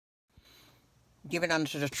Given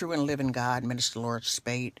unto the true and living God, Minister Lord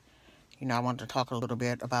Spade. I want to talk a little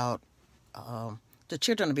bit about the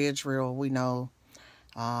children of Israel. We know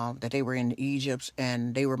that they were in Egypt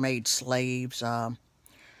and they were made slaves.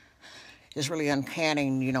 It's really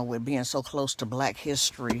uncanny, with being so close to Black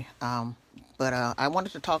history. But I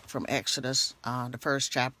wanted to talk from Exodus, the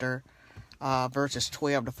first chapter, verses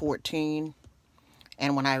 12 to 14.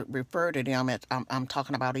 And when I refer to them, I'm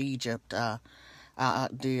talking about Egypt,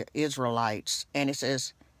 the Israelites. And it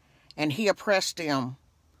says, and he oppressed them,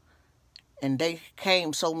 and they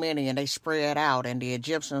came so many, and they spread out, and the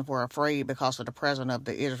Egyptians were afraid because of the presence of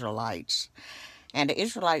the Israelites. And the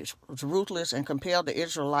Israelites was ruthless and compelled the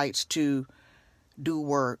Israelites to do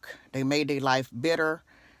work. They made their life bitter,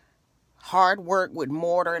 hard work with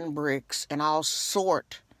mortar and bricks and all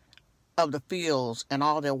sort of the fields and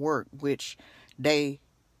all their work, which they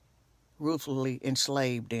ruthlessly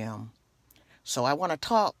enslaved them. So I want to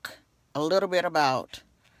talk a little bit about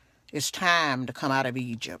it's time to come out of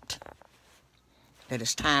Egypt. That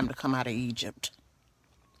it's time to come out of Egypt.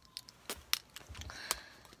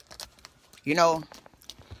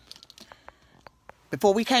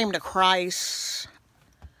 Before we came to Christ,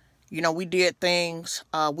 we did things.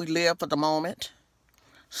 We lived for the moment.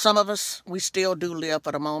 Some of us, we still do live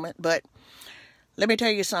for the moment. But let me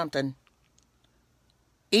tell you something.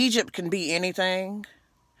 Egypt can be anything.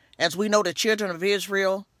 As we know, the children of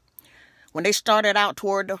Israel, when they started out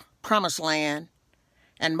toward the promised land,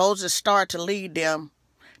 and Moses started to lead them,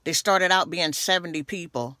 they started out being 70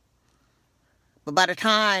 people. But by the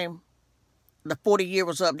time the 40 year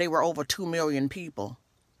was up, they were over 2 million people.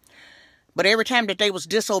 But every time that they was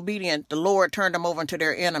disobedient, the Lord turned them over to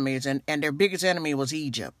their enemies, and their biggest enemy was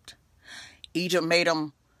Egypt. Egypt made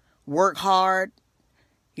them work hard.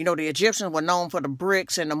 The Egyptians were known for the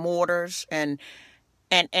bricks and the mortars, and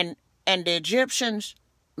the Egyptians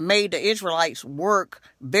made the Israelites work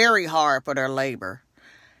very hard for their labor.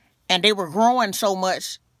 And they were growing so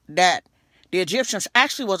much that the Egyptians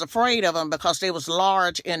actually was afraid of them because they was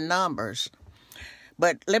large in numbers.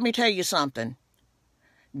 But let me tell you something.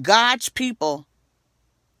 God's people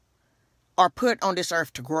are put on this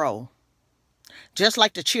earth to grow, just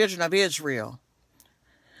like the children of Israel.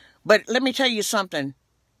 But let me tell you something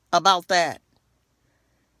about that.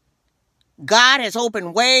 God has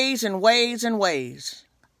opened ways and ways and ways.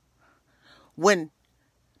 When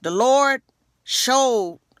the Lord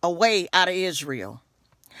showed a way out of Israel,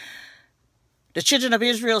 the children of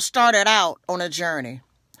Israel started out on a journey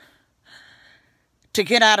to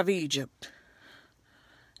get out of Egypt.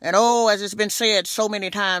 And as it's been said so many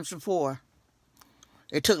times before,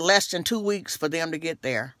 it took less than 2 weeks for them to get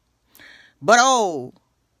there. But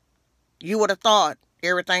you would have thought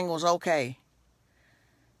everything was okay.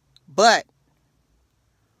 But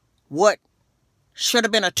what should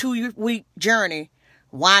have been a 2-week journey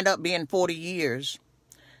wind up being 40 years.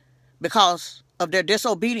 Because of their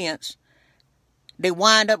disobedience, they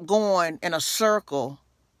wind up going in a circle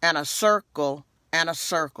and a circle and a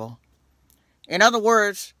circle. In other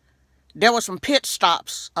words, there were some pit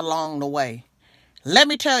stops along the way. Let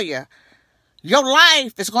me tell you, your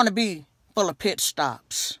life is going to be full of pit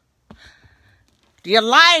stops. Your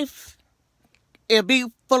life will be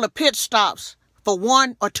full of pit stops for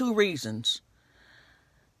one or two reasons.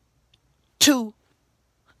 To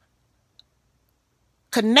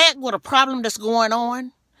connect with a problem that's going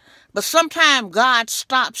on, but sometimes God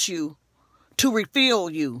stops you to refill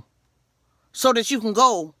you so that you can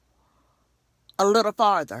go a little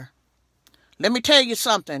farther. Let me tell you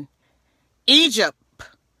something. Egypt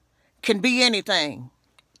can be anything.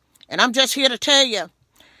 And I'm just here to tell you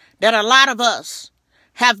that a lot of us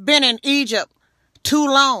have been in Egypt too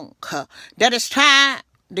long, that it's time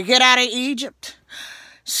to get out of Egypt.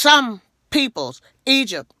 Some people's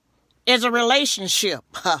Egypt is a relationship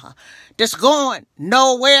that's going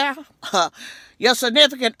nowhere. Your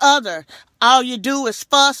significant other, all you do is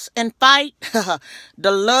fuss and fight.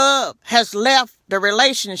 The love has left the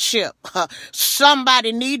relationship.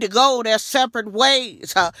 Somebody need to go their separate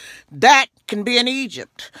ways. That can be in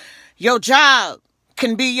Egypt. Your job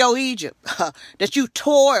can be your Egypt. That you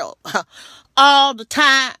toil all the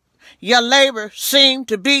time. Your labor seem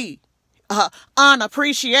to be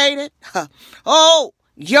unappreciated.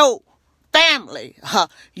 Yo family,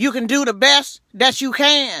 you can do the best that you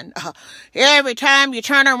can. Every time you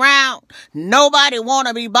turn around, nobody want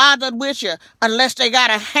to be bothered with you unless they got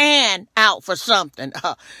a hand out for something.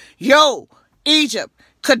 Egypt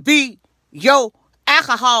could be your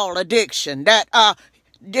alcohol addiction that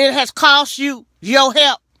it has cost you your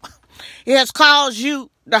health. It has caused you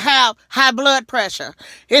to have high blood pressure.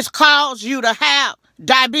 It's caused you to have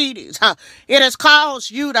diabetes. It has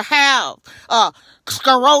caused you to have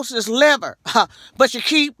sclerosis liver, but you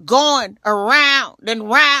keep going around and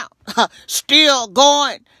round, still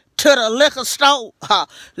going to the liquor store.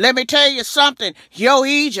 Let me tell you something. Your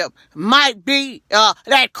Egypt might be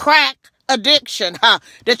that crack addiction,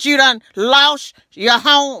 that you done lost your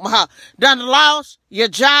home, done lost your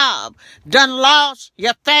job, done lost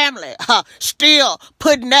your family, still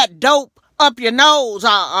putting that dope up your nose,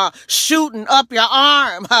 shooting up your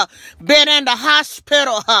arm, been in the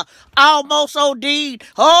hospital, almost OD'd.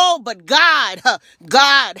 Oh, but God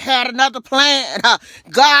had another plan.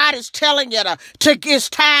 God is telling you it's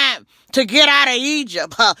time to get out of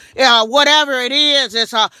Egypt. Whatever it is,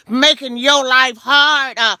 it's making your life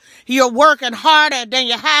hard. You're working harder than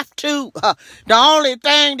you have to. The only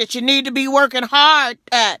thing that you need to be working hard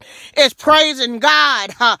at is praising God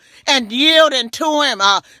and yielding to Him.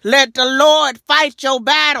 Let the Lord fight your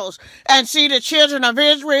battles. And see, the children of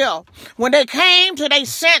Israel, when they came to their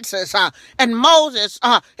senses, and Moses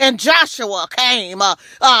and Joshua came,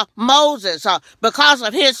 Moses, because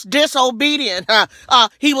of his disobedience,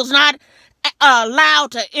 he was not allowed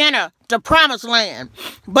to enter the promised land,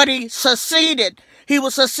 but he succeeded. He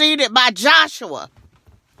was succeeded by Joshua.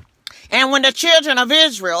 And when the children of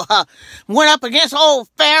Israel went up against old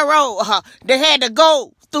Pharaoh, they had to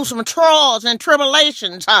go through some trials and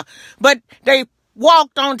tribulations, but they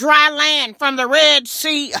walked on dry land from the Red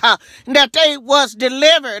Sea, that they was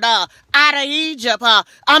delivered out of Egypt.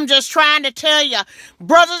 I'm just trying to tell you,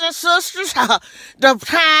 brothers and sisters, the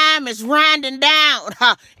time is winding down.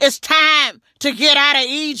 It's time to get out of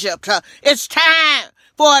Egypt. It's time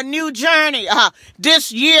for a new journey.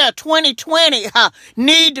 This year, 2020,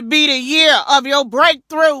 need to be the year of your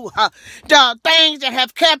breakthrough. The things that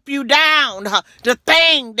have kept you down, the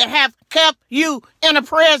things that have kept you in a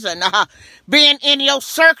prison, being in your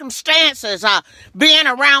circumstances, being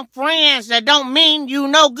around friends that don't mean you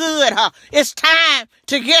no good. It's time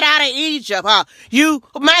to get out of Egypt. You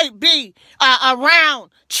might be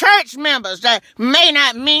around church members that may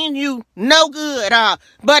not mean you no good,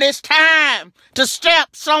 but it's time to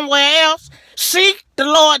step somewhere else. Seek the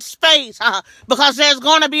Lord's face, because there's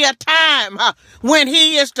going to be a time when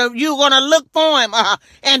you're going to look for Him,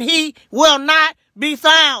 and He will not be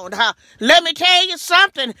found. Let me tell you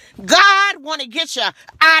something. God want to get you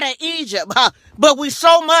out of Egypt, but we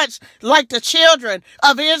so much like the children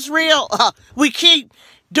of Israel. We keep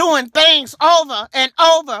doing things over and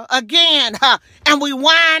over again, and we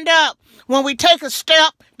wind up, when we take a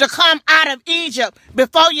step to come out of Egypt,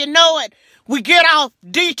 before you know it, we get off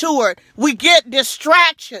detoured, we get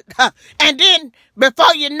distraction, and then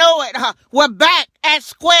before you know it, we're back at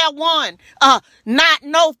square one, not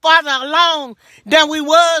no farther along than we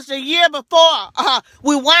was the year before.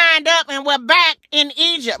 We wind up and we're back in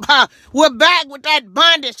Egypt. We're back with that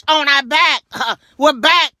bondage on our back. We're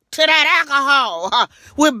back to that alcohol.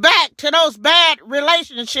 We're back to those bad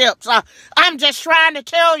relationships. I'm just trying to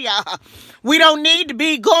tell you, we don't need to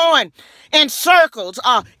be going in circles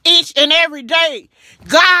each and every day.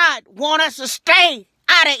 God wants us to stay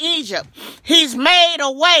out of Egypt. He's made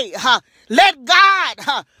a way. Let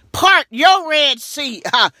God part your Red Sea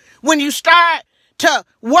when you start to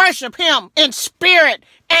worship Him in spirit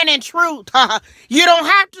and in truth. You don't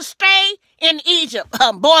have to stay in Egypt,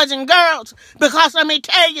 boys and girls, because let me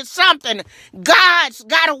tell you something. God's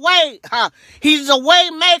got a way. He's a way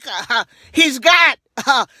maker. He's got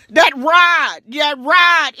that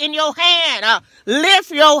rod in your hand.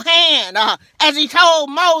 Lift your hand, as He told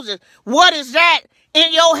Moses. What is that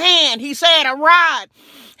in your hand? He said, a rod.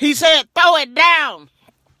 He said, throw it down.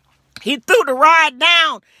 He threw the rod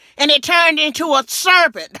down, and it turned into a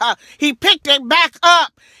serpent. He picked it back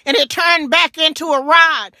up, and it turned back into a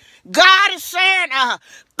rod. God is saying,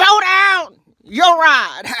 throw down your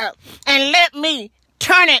rod, and let me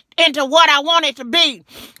turn it into what I want it to be.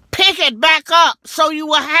 Pick it back up so you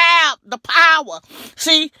will have the power.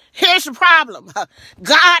 See, here's the problem.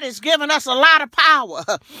 God has given us a lot of power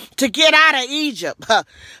to get out of Egypt,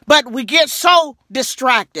 but we get so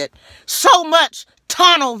distracted, so much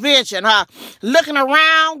tunnel vision, looking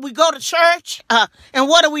around. We go to church, and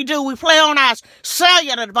what do? We play on our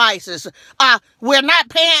cellular devices. We're not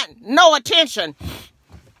paying no attention,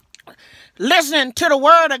 listening to the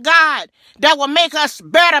word of God that will make us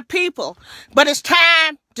better people. But it's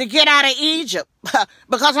time to get out of Egypt,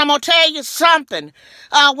 because I'm going to tell you something.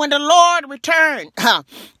 When the Lord returned,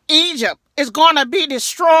 Egypt is going to be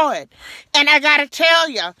destroyed. And I got to tell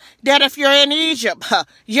you that if you're in Egypt,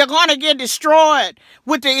 you're going to get destroyed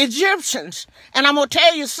with the Egyptians. And I'm going to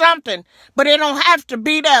tell you something, but it don't have to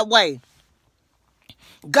be that way.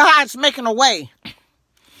 God's making a way.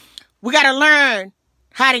 We got to learn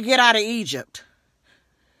how to get out of Egypt.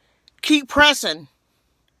 Keep pressing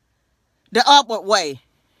the upward way,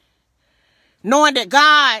 knowing that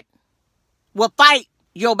God will fight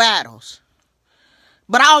your battles.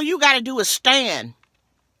 But all you got to do is stand,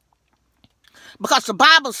 because the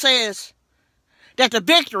Bible says that the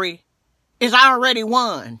victory is already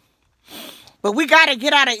won. But we got to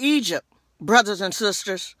get out of Egypt, brothers and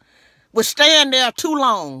sisters. We're staying there too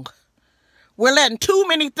long. We're letting too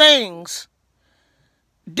many things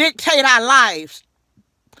dictate our lives.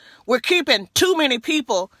 We're keeping too many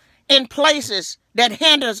people in places that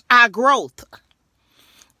hinders our growth.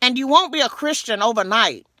 And you won't be a Christian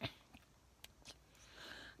overnight.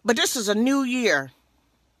 But this is a new year.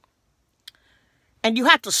 And you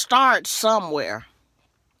have to start somewhere.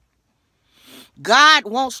 God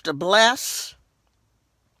wants to bless.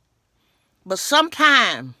 But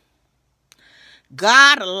sometimes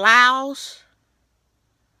God allows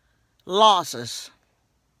losses.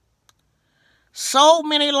 So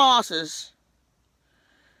many losses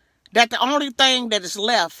that the only thing that is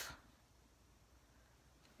left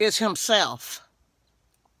is himself.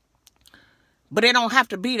 But it don't have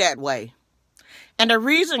to be that way. And the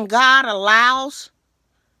reason God allows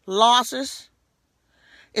losses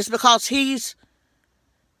is because he's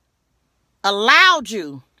allowed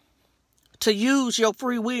you to use your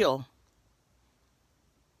free will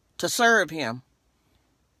to serve him.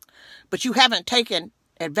 But you haven't taken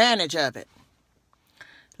advantage of it.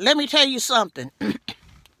 Let me tell you something.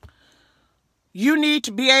 You need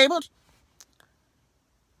to be able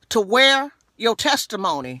to wear your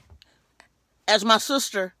testimony. As my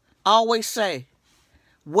sister always say,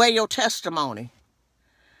 wear your testimony.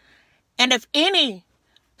 And if any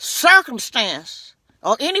circumstance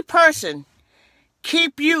or any person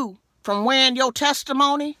keep you from wearing your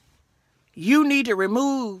testimony, you need to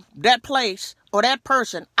remove that place or that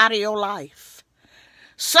person out of your life.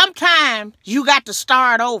 Sometimes you got to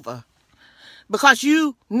start over because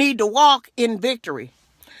you need to walk in victory.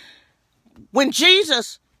 When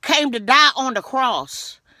Jesus came to die on the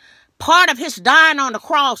cross, part of his dying on the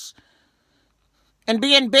cross and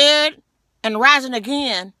being buried and rising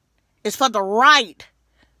again is for the right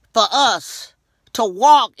for us to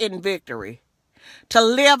walk in victory, to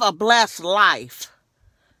live a blessed life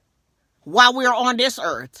while we're on this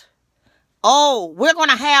earth. Oh, we're going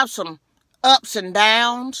to have some ups and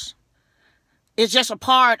downs. It's just a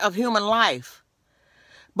part of human life.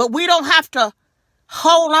 But we don't have to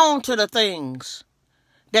hold on to the things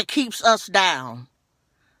that keeps us down.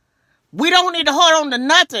 We don't need to hold on to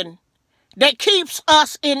nothing that keeps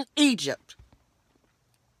us in Egypt.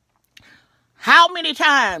 How many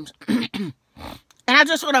times, and I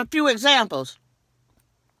just want a few examples,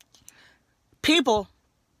 people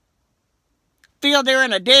feel they're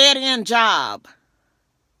in a dead-end job,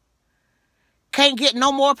 can't get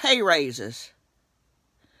no more pay raises.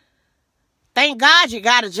 Thank God you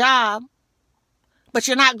got a job, but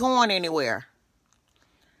you're not going anywhere.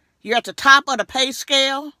 You're at the top of the pay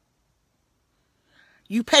scale.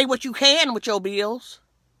 You pay what you can with your bills,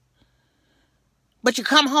 but you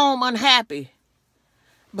come home unhappy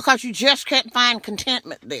because you just can't find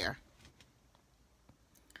contentment there.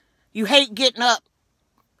 You hate getting up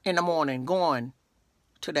in the morning, going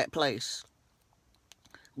to that place.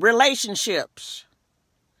 Relationships.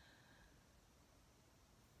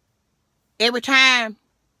 Every time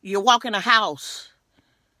you walk in a house,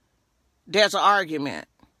 there's an argument.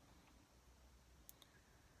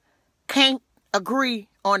 Can't agree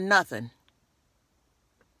on nothing.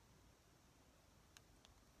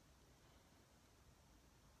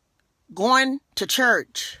 Going to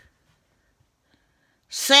church,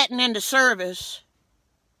 sitting in the service,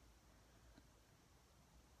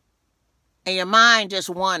 and your mind just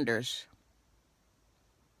wanders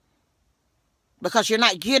because you're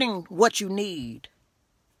not getting what you need.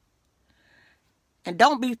 And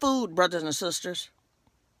don't be fooled, brothers and sisters.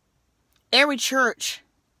 Every church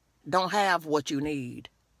don't have what you need.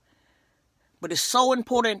 But it's so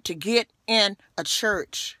important to get in a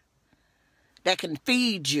church that can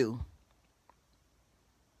feed you,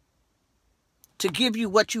 to give you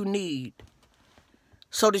what you need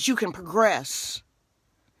so that you can progress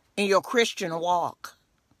in your Christian walk.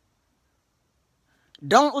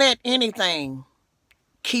 Don't let anything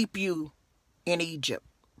keep you in Egypt.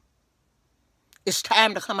 It's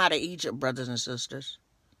time to come out of Egypt, brothers and sisters,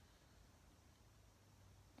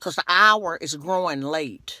 because the hour is growing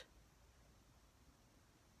late.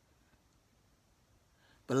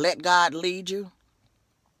 But let God lead you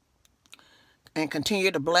and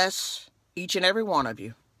continue to bless each and every one of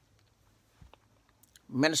you.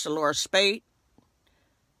 Minister Laura Spade,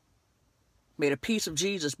 may the peace of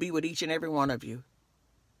Jesus be with each and every one of you.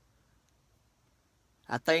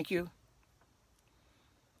 I thank you.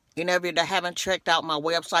 Any of you that haven't checked out my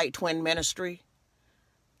website, Twin Ministry,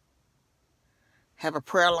 have a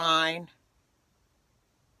prayer line.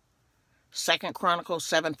 2 Chronicles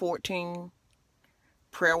 7:14,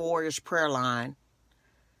 Prayer Warriors prayer line.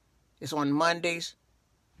 It's on Mondays,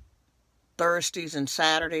 Thursdays, and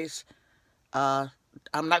Saturdays. I'm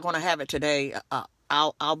not going to have it today.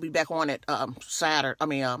 I'll be back on it Saturday.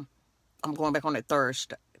 I'm going back on it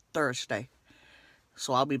Thursday.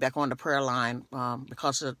 So I'll be back on the prayer line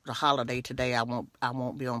because of the holiday today. I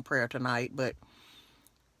won't be on prayer tonight. But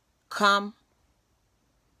come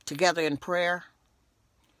together in prayer.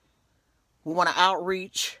 We want to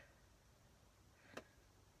outreach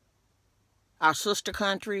our sister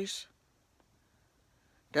countries.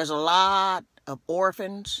 There's a lot of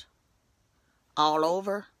orphans all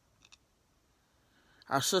over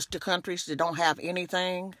our sister countries that don't have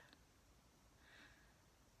anything.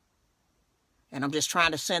 And I'm just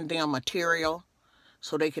trying to send them material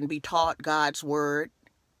so they can be taught God's word.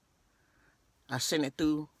 I send it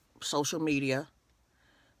through social media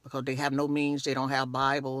because they have no means. They don't have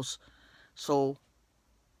Bibles. So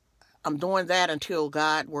I'm doing that until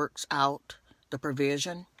God works out the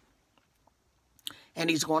provision. And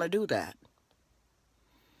he's going to do that.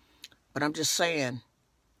 But I'm just saying,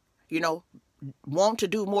 want to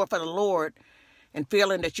do more for the Lord and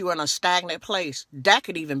feeling that you're in a stagnant place, that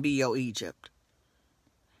could even be your Egypt.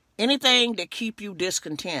 Anything that keep you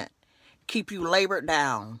discontent, keep you labored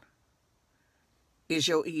down, is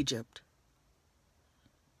your Egypt.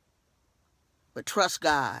 But trust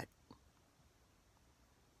God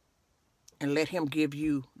and let him give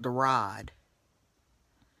you the rod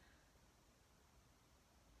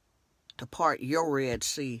to part your Red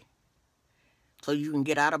Sea so you can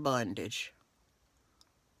get out of bondage.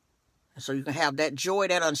 And so you can have that joy,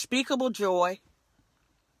 that unspeakable joy,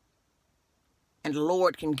 and the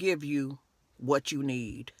Lord can give you what you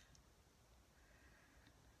need.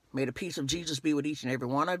 May the peace of Jesus be with each and every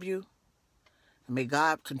one of you. And may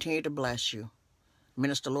God continue to bless you.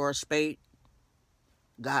 Minister Laura Spate,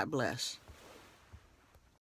 God bless.